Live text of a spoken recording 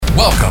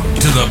Welcome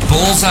to the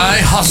Bullseye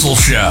Hustle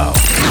Show.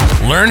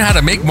 Learn how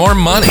to make more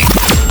money,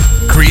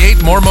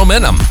 create more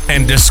momentum,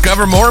 and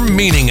discover more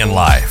meaning in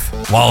life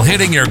while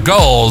hitting your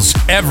goals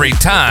every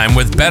time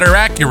with better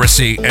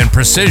accuracy and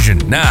precision.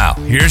 Now,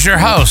 here's your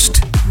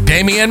host,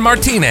 Damian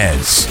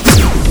Martinez.